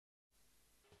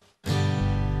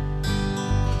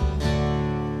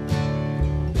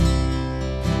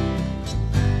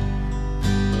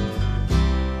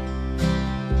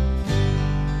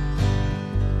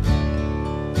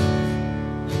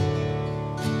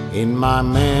In my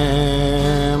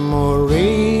memory,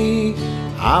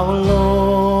 I will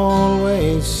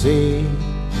always see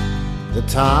the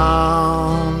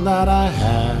town that I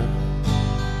have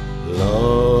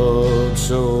loved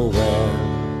so well,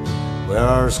 where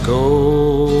our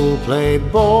school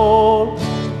played ball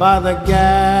by the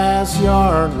gas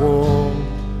yard wall,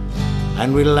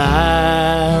 and we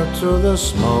laughed through the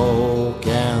smoke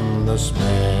and the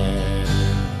smell.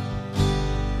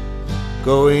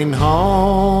 Going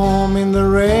home in the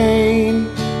rain,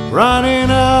 running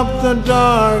up the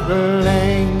dark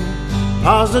lane,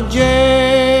 past the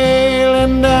jail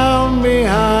and down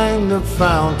behind the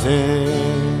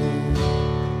fountain.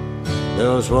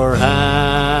 Those were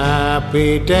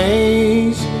happy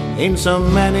days in so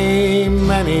many,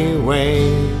 many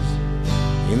ways,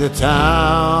 in the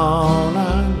town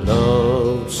I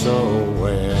loved so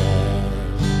well.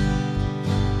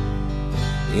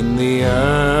 In the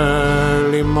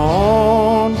early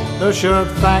morn, the shirt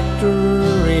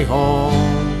factory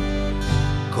horn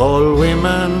called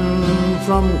women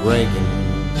from Gregan,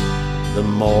 the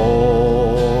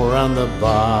moor and the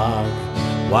bog,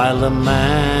 while the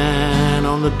man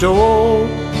on the door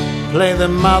played the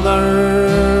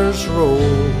mother's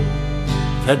role,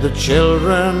 fed the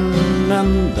children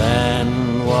and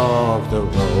then walked the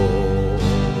roads.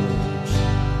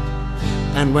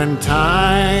 And when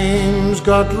times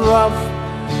got rough,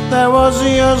 there was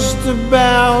just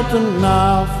about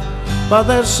enough, but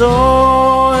they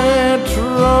saw it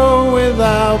through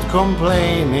without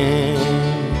complaining.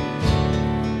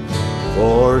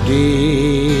 For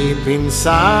deep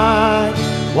inside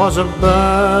was a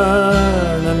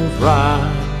burning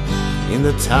pride in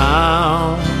the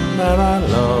town that I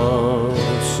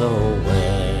loved so well.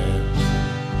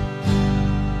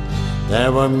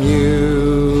 There were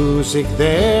music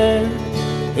there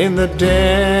in the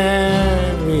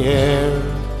dairy air,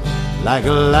 like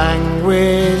a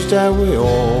language that we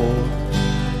all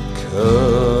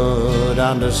could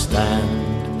understand.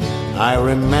 I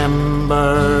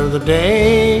remember the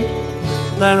day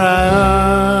that I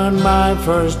earned my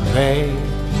first pay,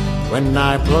 when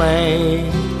I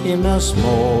played in a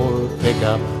small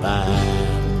pickup band.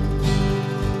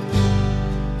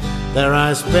 There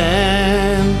I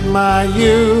spent my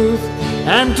youth,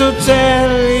 and to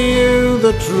tell you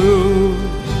the truth,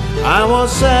 I was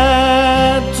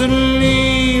sad to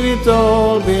leave it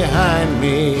all behind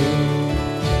me.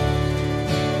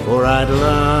 For I'd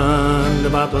learned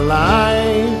about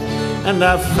life, and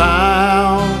I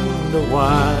found a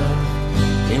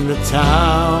wife in the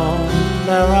town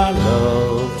that I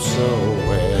loved so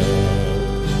well.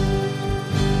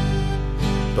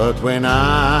 But when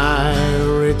I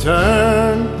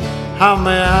return, how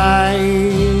my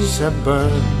eyes have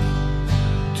burned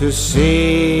to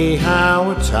see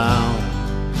how a town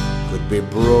could be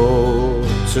brought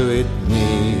to its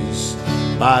knees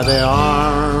by the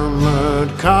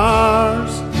armored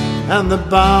cars and the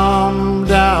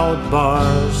bombed out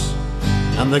bars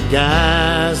and the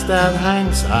gas that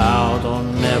hangs out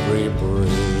on every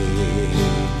breeze.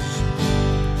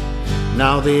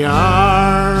 Now the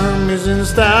arm is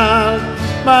installed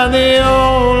by the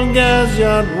old gas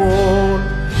yard wall,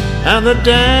 and the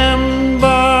damn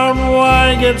barbed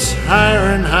wire gets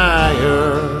higher and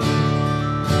higher.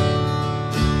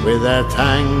 With their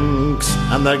tanks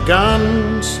and their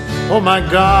guns, oh my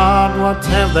God, what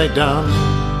have they done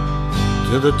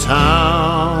to the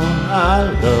town I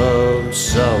loved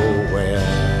so well?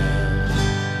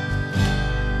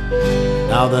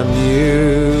 Now the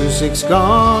music's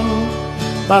gone,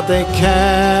 but they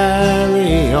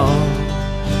carry on,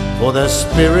 for their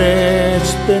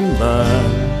spirit's been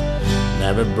burned,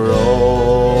 never broken.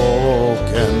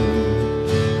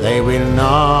 They will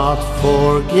not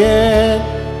forget,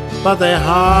 but their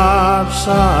hearts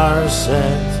are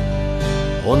set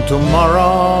on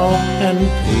tomorrow and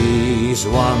peace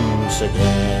once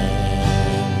again.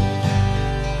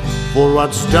 For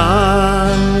what's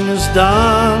done is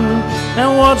done,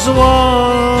 and what's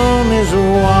won is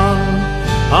won,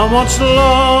 and what's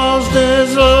lost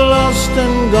is lost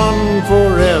and gone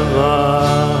forever.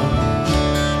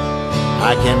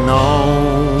 I can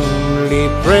only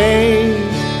pray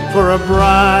for a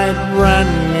bright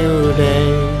brand new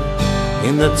day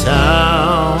in the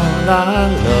town I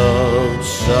loved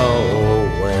so